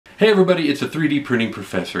Hey everybody, it's a 3D printing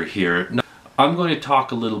professor here. Now, I'm going to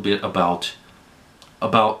talk a little bit about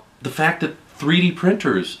the fact that 3D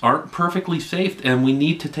printers aren't perfectly safe and we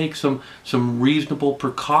need to take some reasonable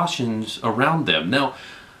precautions around them. Now,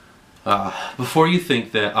 before you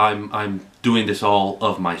think that I'm doing this all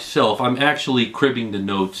of myself, I'm actually cribbing the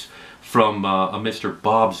notes from a Mr.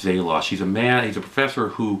 Bob Zalosh. He's a professor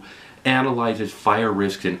who analyzes fire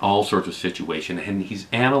risks in all sorts of situations, and he's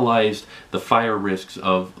analyzed the fire risks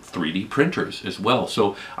of 3D printers as well.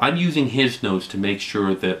 So I'm using his notes to make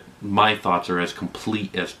sure that my thoughts are as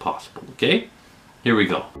complete as possible, okay? Here we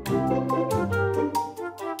go.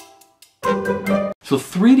 So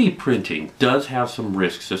 3D printing does have some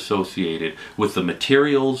risks associated with the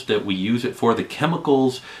materials that we use it for, the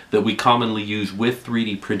chemicals that we commonly use with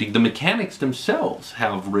 3D printing. The mechanics themselves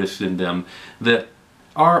have risks in them that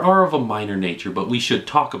are of a minor nature, but we should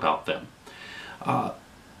talk about them.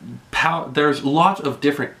 There's lots of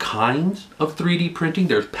different kinds of 3D printing.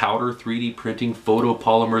 There's powder 3D printing,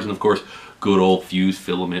 photopolymers, and of course good old fused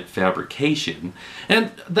filament fabrication.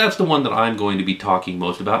 And that's the one that I'm going to be talking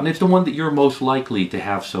most about, and it's the one that you're most likely to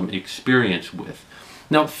have some experience with.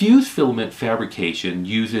 Now, fused filament fabrication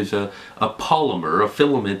uses a polymer, a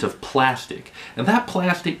filament of plastic, and that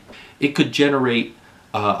plastic, it could generate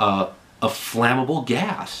a flammable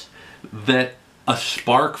gas that a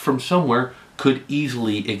spark from somewhere could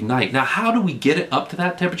easily ignite. Now, how do we get it up to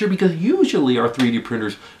that temperature? Because usually our 3D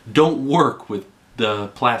printers don't work with the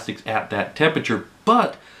plastics at that temperature,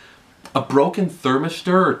 but a broken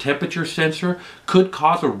thermistor or temperature sensor could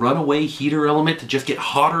cause a runaway heater element to just get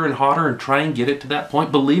hotter and hotter and try and get it to that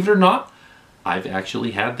point. Believe it or not, I've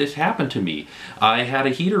actually had this happen to me. I had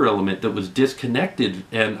a heater element that was disconnected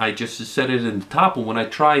and I just set it in the top, and when I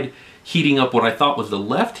tried heating up what I thought was the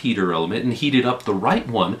left heater element and heated up the right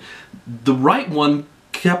one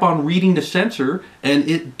kept on reading the sensor and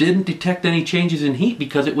it didn't detect any changes in heat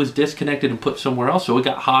because it was disconnected and put somewhere else. So it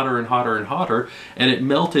got hotter and hotter and hotter, and it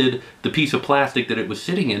melted the piece of plastic that it was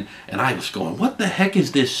sitting in, and I was going, what the heck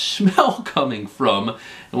is this smell coming from?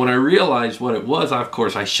 And when I realized what it was, of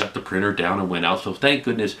course I shut the printer down and went out, so thank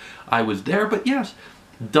goodness I was there. But yes,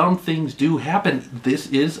 dumb things do happen.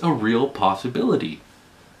 This is a real possibility.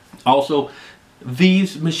 Also,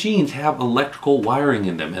 these machines have electrical wiring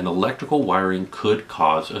in them, and electrical wiring could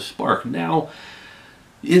cause a spark. Now,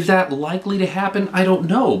 is that likely to happen? I don't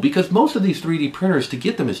know, because most of these 3D printers, to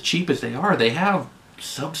get them as cheap as they are, they have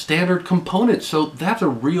substandard components, so that's a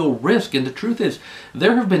real risk. And the truth is,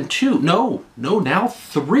 there have been now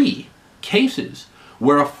three cases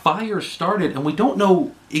where a fire started and we don't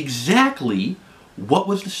know exactly what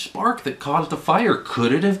was the spark that caused the fire.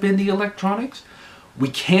 Could it have been the electronics? We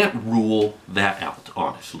can't rule that out,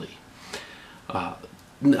 honestly.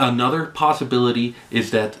 Another possibility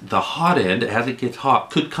is that the hot end, as it gets hot,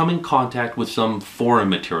 could come in contact with some foreign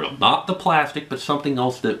material. Not the plastic, but something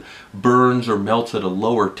else that burns or melts at a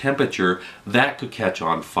lower temperature. That could catch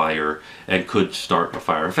on fire and could start a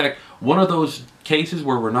fire. In fact, one of those cases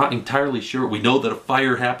where we're not entirely sure, we know that a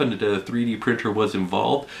fire happened and a 3D printer was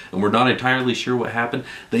involved, and we're not entirely sure what happened.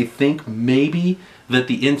 They think maybe that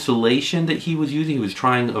the insulation that he was using, he was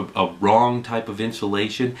trying a wrong type of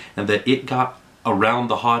insulation, and that it got around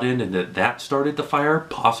the hot end and that started the fire,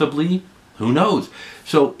 possibly. Who knows?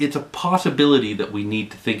 So it's a possibility that we need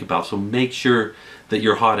to think about. So make sure that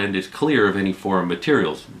your hot end is clear of any foreign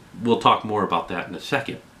materials. We'll talk more about that in a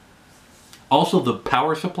second. Also, the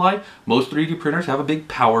power supply. Most 3D printers have a big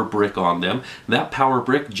power brick on them. That power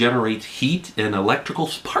brick generates heat and electrical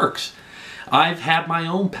sparks. I've had my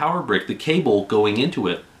own power brick. The cable going into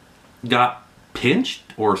it got pinched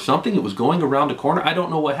or something. It was going around a corner. I don't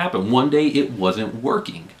know what happened. One day it wasn't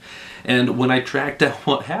working. And when I tracked down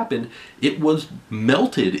what happened, it was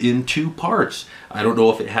melted in two parts. I don't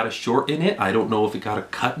know if it had a short in it. I don't know if it got a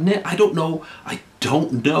cut in it. I don't know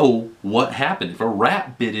what happened. If a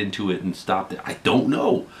rat bit into it and stopped it, I don't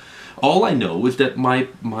know. All I know is that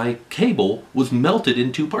my cable was melted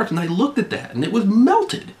in two parts, and I looked at that and it was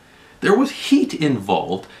melted. There was heat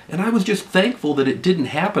involved, and I was just thankful that it didn't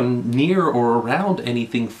happen near or around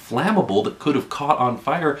anything flammable that could have caught on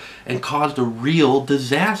fire and caused a real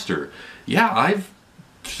disaster. Yeah, I've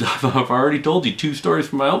already told you 2 stories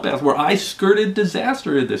from my own past where I skirted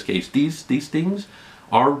disaster in this case. These things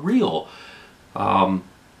are real. The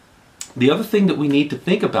other thing that we need to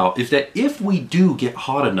think about is that if we do get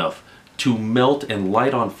hot enough to melt and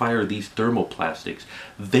light on fire these thermoplastics,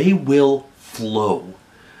 they will flow.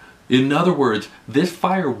 In other words, this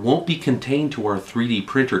fire won't be contained to our 3D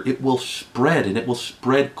printer. It will spread, and it will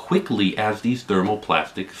spread quickly as these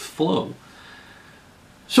thermoplastics flow.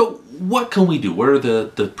 So what can we do? What are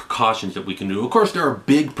the precautions that we can do? Of course, there are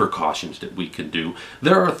big precautions that we can do.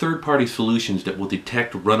 There are third-party solutions that will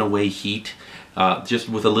detect runaway heat just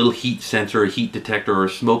with a little heat sensor, a heat detector, or a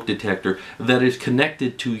smoke detector that is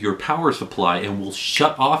connected to your power supply and will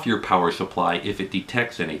shut off your power supply if it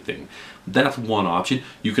detects anything. That's one option.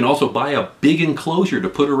 You can also buy a big enclosure to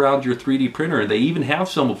put around your 3D printer, and they even have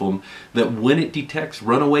some of them that when it detects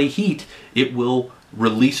runaway heat, it will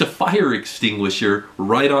release a fire extinguisher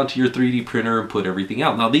right onto your 3D printer and put everything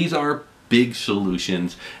out. Now these are big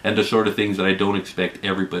solutions and the sort of things that I don't expect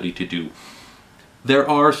everybody to do. There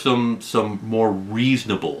are some more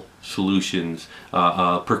reasonable solutions,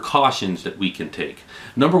 precautions that we can take.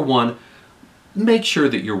 Number one, make sure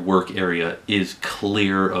that your work area is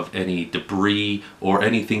clear of any debris or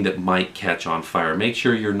anything that might catch on fire. Make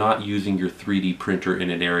sure you're not using your 3D printer in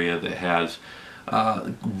an area that has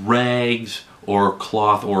rags or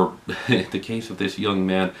cloth, or in the case of this young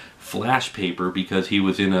man, flash paper, because he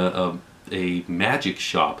was in a magic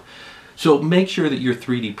shop. So make sure that your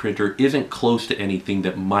 3D printer isn't close to anything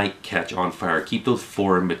that might catch on fire. Keep those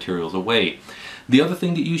foreign materials away. The other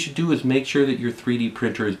thing that you should do is make sure that your 3D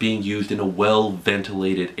printer is being used in a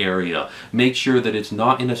well-ventilated area. Make sure that it's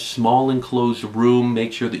not in a small enclosed room.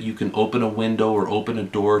 Make sure that you can open a window or open a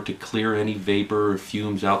door to clear any vapor or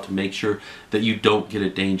fumes out to make sure that you don't get a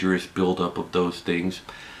dangerous buildup of those things.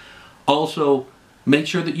 Also, make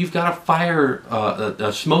sure that you've got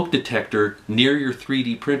a smoke detector near your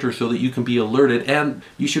 3D printer so that you can be alerted, and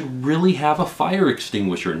you should really have a fire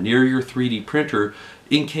extinguisher near your 3D printer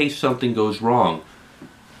in case something goes wrong.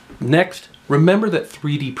 Next, remember that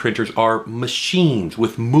 3D printers are machines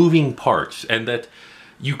with moving parts and that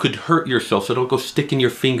you could hurt yourself, so don't go sticking your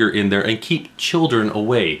finger in there, and keep children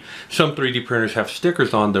away. Some 3D printers have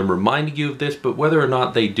stickers on them reminding you of this, but whether or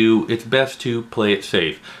not they do, it's best to play it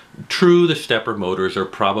safe. True, the stepper motors are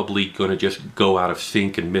probably going to just go out of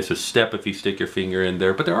sync and miss a step if you stick your finger in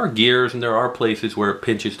there, but there are gears and there are places where it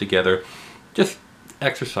pinches together. Just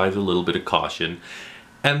exercise a little bit of caution.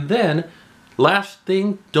 And then, last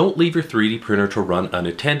thing, don't leave your 3D printer to run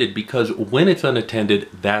unattended, because when it's unattended,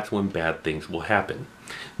 that's when bad things will happen.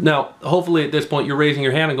 Now, hopefully at this point you're raising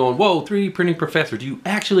your hand and going, whoa, 3D printing professor, do you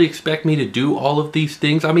actually expect me to do all of these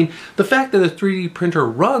things? I mean, the fact that a 3D printer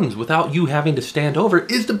runs without you having to stand over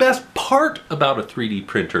is the best part about a 3D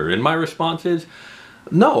printer. And my response is,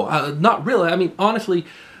 no, not really. I mean, honestly,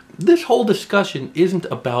 this whole discussion isn't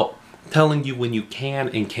about telling you when you can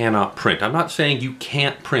and cannot print. I'm not saying you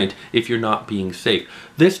can't print if you're not being safe.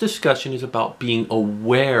 This discussion is about being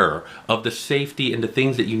aware of the safety and the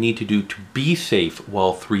things that you need to do to be safe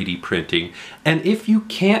while 3D printing. And if you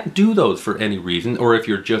can't do those for any reason, or if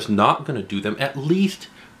you're just not going to do them, at least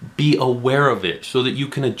be aware of it so that you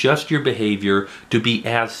can adjust your behavior to be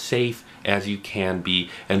as safe as you can be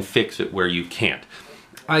and fix it where you can't.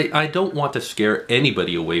 I don't want to scare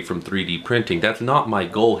anybody away from 3D printing. That's not my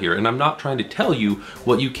goal here, and I'm not trying to tell you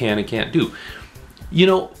what you can and can't do. You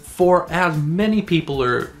know, for as many people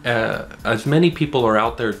are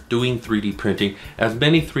out there doing 3D printing, as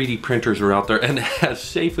many 3D printers are out there, and as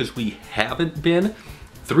safe as we haven't been,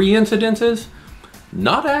 3 incidences,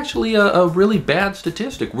 not actually a really bad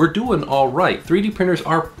statistic. We're doing all right. 3D printers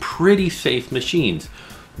are pretty safe machines.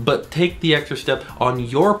 But take the extra step on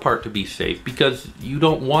your part to be safe, because you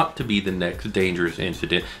don't want to be the next dangerous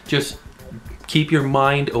incident. Just keep your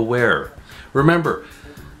mind aware. Remember,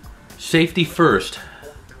 safety first,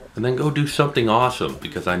 and then go do something awesome,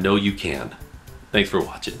 because I know you can. Thanks for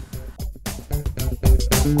watching.